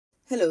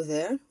Hello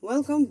there,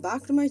 welcome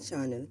back to my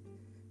channel.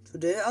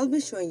 Today I'll be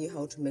showing you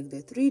how to make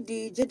the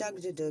 3D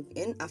JEDAG JEDUG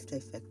in After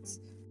Effects.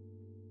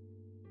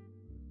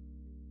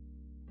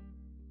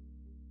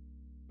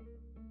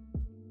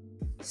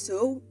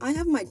 So I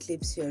have my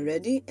clips here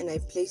ready and I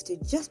placed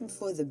it just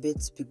before the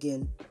bits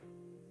begin.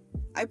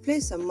 I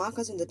placed some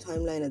markers in the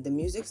timeline at the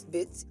music's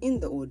bits in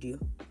the audio.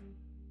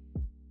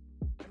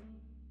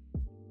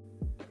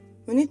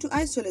 We need to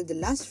isolate the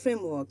last frame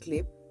of our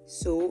clip,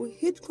 so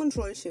hit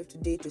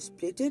Ctrl+Shift+D to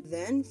split it,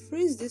 then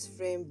freeze this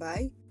frame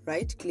by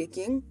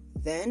right-clicking,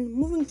 then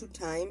moving to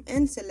time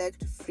and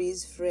select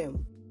Freeze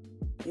Frame.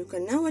 You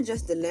can now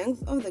adjust the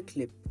length of the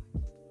clip.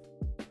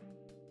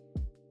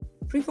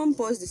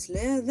 Precompose this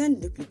layer,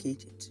 then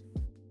duplicate it.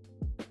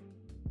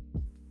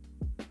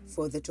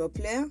 For the top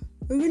layer,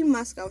 we will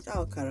mask out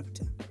our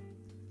character.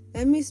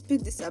 Let me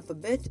speed this up a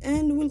bit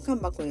and we'll come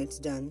back when it's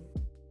done.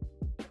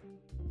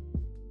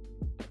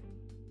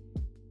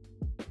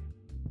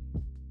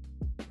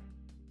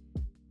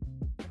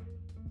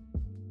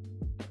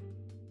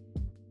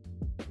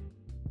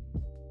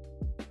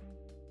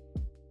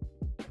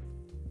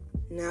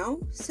 Now,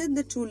 set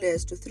the two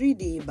layers to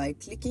 3D by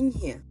clicking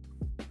here.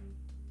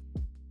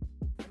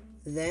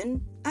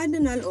 Then, add a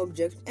null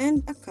object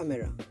and a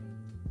camera.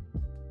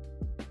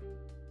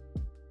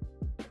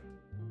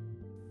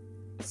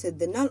 Set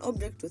the null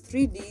object to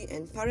 3D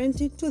and parent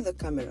it to the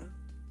camera.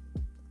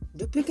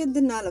 Duplicate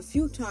the null a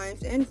few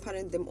times and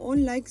parent them all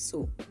like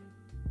so.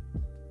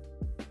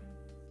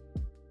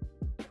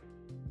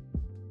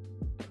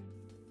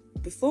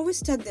 Before we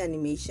start the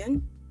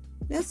animation,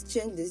 let's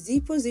change the Z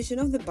position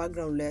of the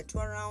background layer to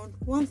around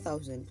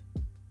 1000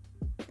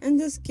 and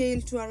the scale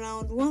to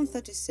around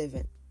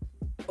 137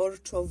 or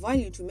to a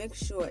value to make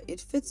sure it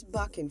fits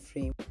back in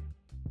frame.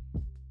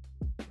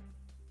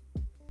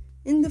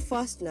 In the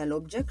first null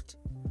object,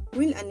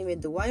 we'll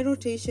animate the Y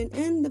rotation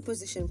and the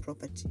position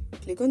property.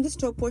 Click on the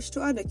stopwatch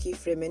to add a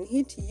keyframe and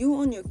hit U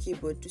on your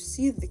keyboard to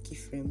see the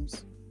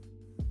keyframes.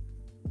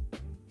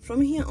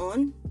 From here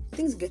on,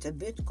 things get a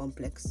bit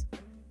complex.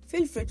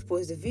 Feel free to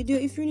pause the video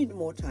if you need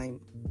more time.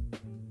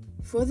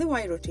 For the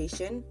Y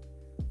rotation,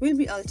 we'll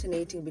be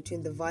alternating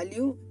between the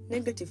value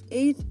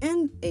 -8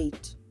 and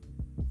 8,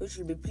 which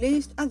will be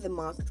placed at the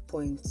marked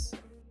points.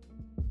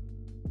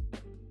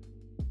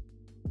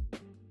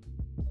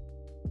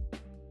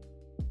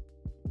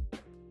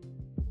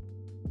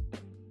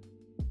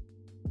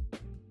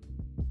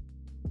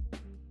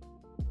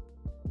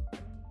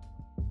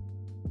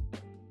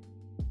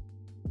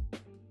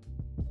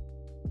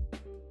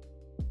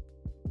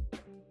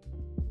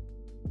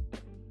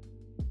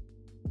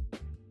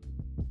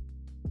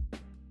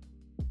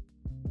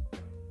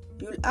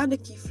 You'll add a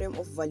keyframe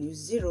of value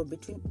 0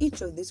 between each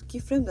of these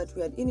keyframes that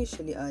we had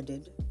initially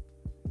added.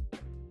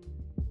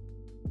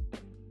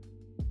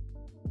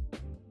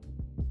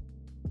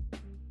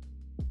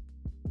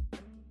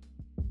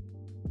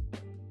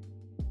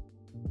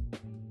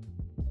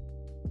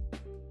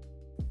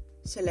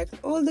 Select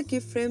all the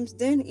keyframes,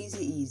 then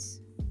Easy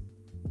Ease.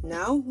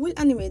 Now we'll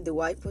animate the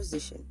Y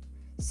position.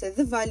 Set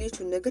the value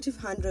to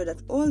 -100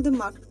 at all the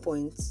marked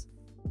points.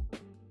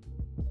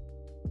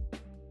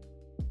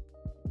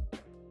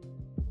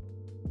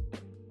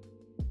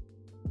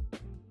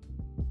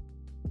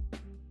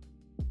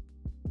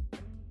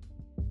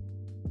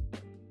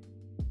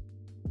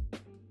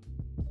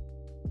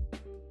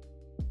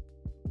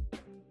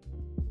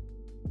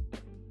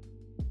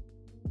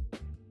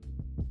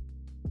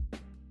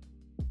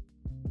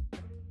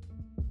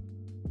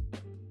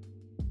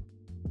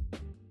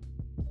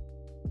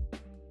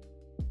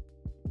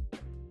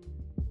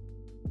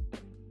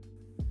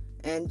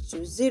 And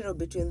choose 0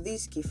 between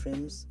these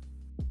keyframes.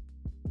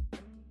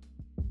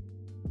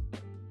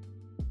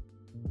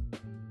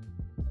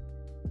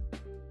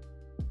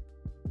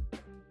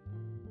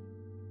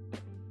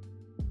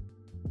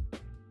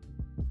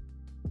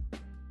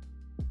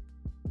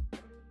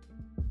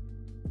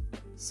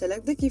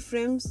 Select the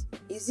keyframes,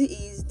 Easy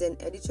Ease, then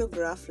edit your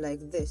graph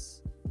like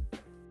this.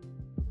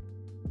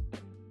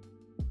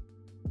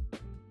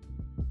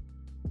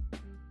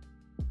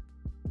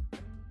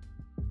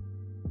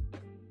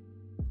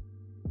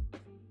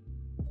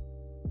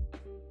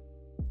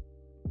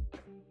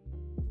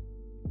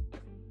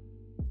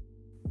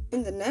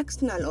 In the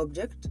next null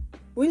object,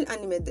 we'll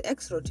animate the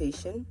X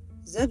rotation,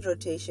 Z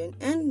rotation,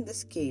 and the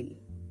scale.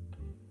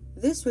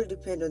 This will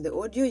depend on the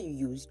audio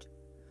you used.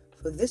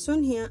 For this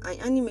one here, I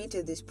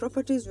animated these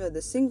properties where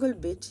the single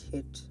bit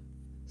hit.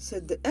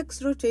 Set the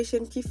X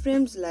rotation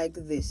keyframes like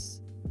this,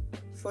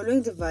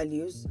 following the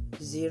values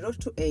 0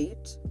 to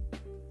 8,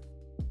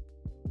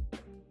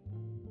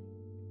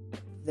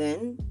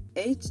 then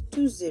 8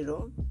 to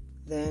 0,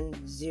 then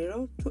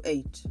 0 to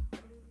 8.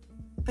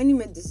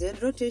 Animate the Z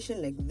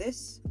rotation like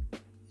this,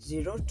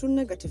 0 to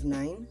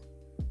 -9,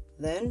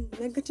 then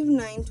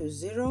 -9 to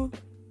 0,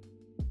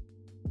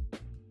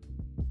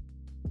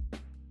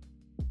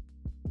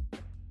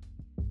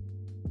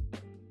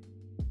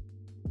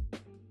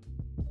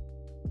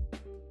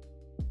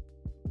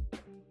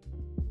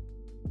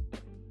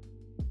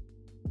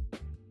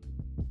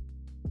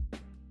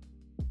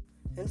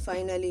 and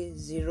finally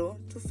 0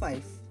 to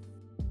 5.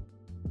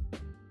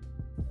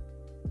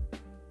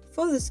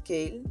 For the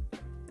scale,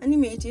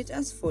 animate it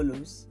as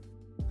follows: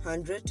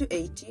 100 to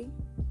 80,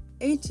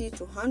 80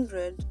 to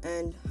 100,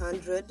 and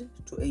 100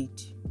 to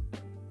 80.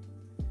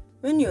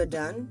 When you're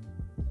done,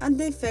 add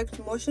the effect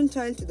motion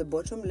tile to the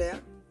bottom layer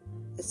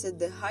and set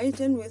the height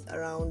and width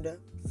around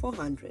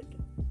 400.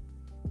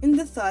 In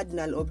the third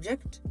null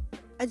object,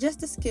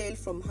 adjust the scale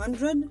from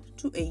 100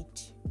 to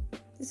 80.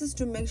 This is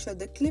to make sure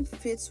the clip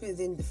fits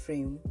within the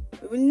frame.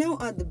 We will now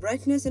add the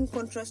brightness and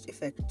contrast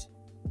effect.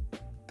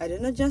 Add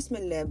an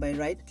adjustment layer by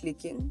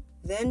right-clicking,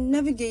 then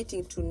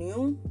navigating to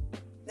New,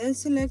 then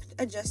select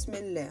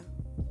Adjustment Layer.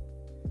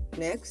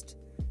 Next,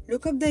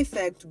 look up the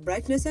effect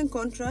Brightness and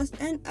Contrast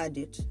and add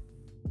it.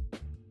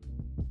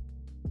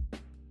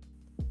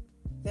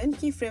 Then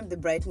keyframe the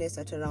brightness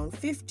at around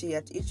 50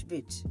 at each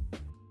bit.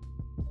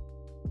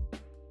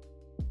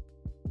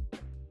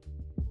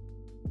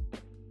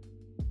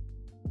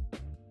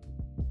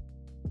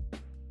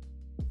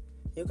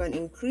 You can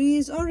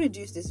increase or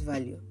reduce this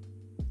value,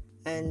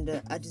 and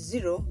at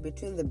 0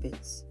 between the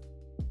bits.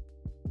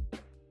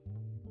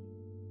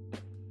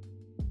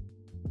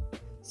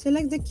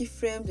 Select the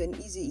keyframes and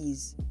Easy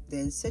Ease,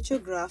 then set your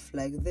graph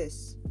like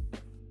this.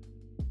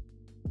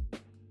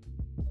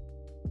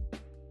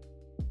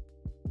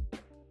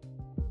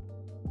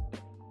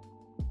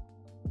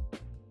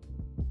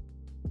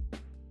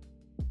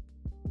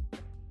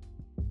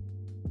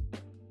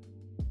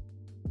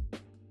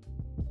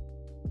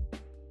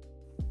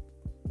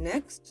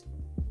 Next,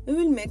 we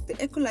will make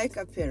the echo-like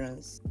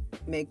appearance.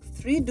 Make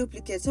 3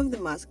 duplicates of the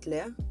mask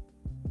layer,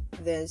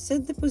 then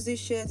set the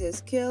positions and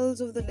scales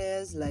of the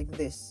layers like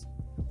this.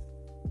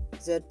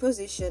 Z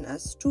position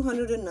as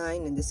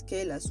 209 and the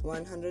scale as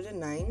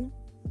 109.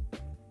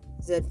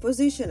 Z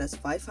position as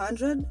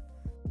 500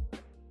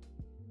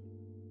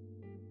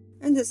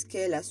 and the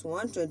scale as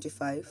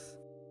 125.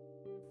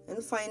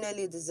 And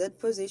finally the Z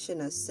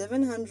position as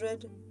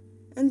 700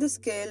 and the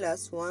scale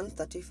as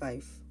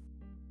 135.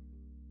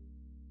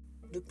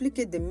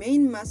 Duplicate the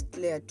main mask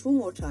layer 2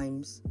 more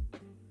times.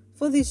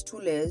 For these 2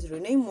 layers,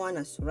 rename one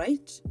as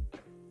right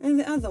and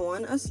the other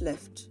one as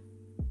left.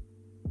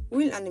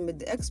 We'll animate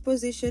the X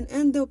position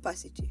and the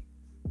opacity.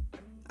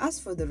 As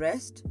for the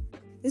rest,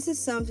 this is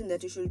something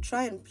that you should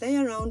try and play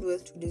around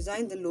with to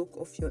design the look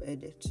of your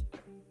edit.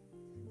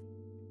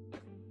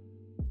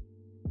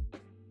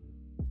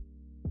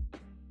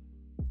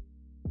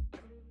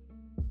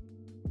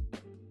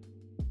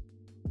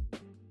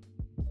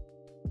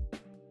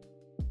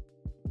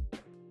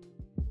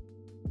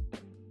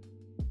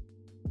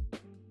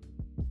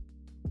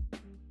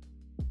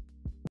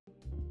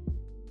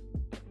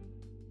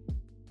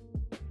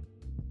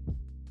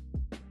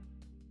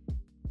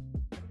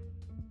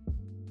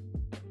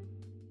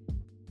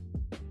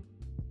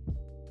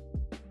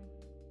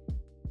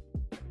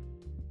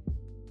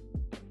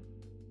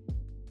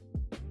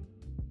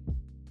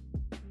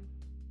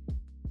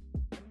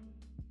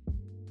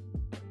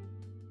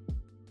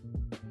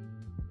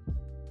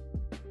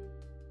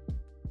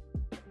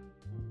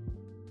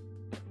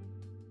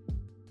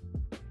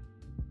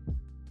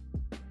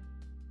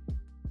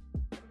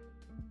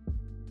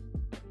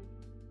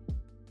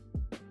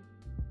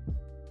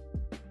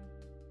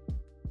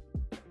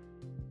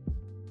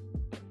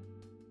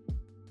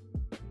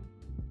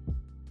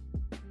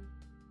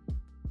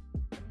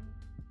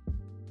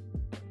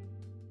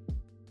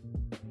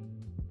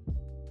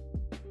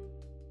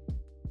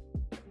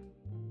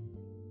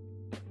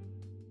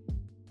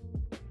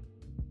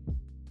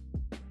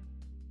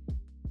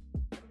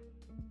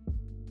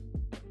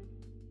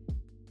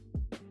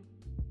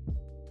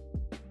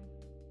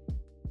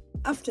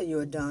 After you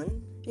are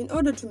done, in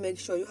order to make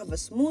sure you have a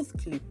smooth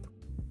clip,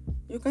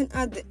 you can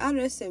add the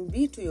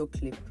RSMB to your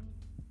clip.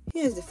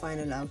 Here's the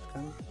final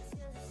outcome.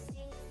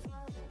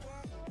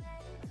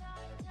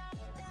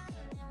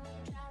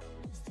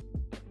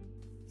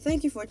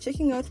 Thank you for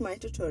checking out my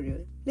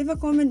tutorial. Leave a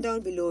comment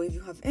down below if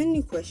you have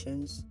any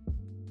questions.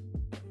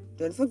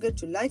 Don't forget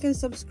to like and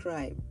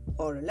subscribe,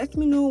 or let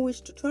me know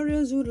which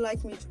tutorials you would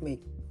like me to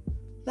make.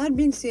 That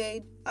being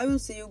said, I will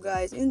see you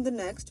guys in the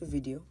next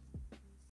video.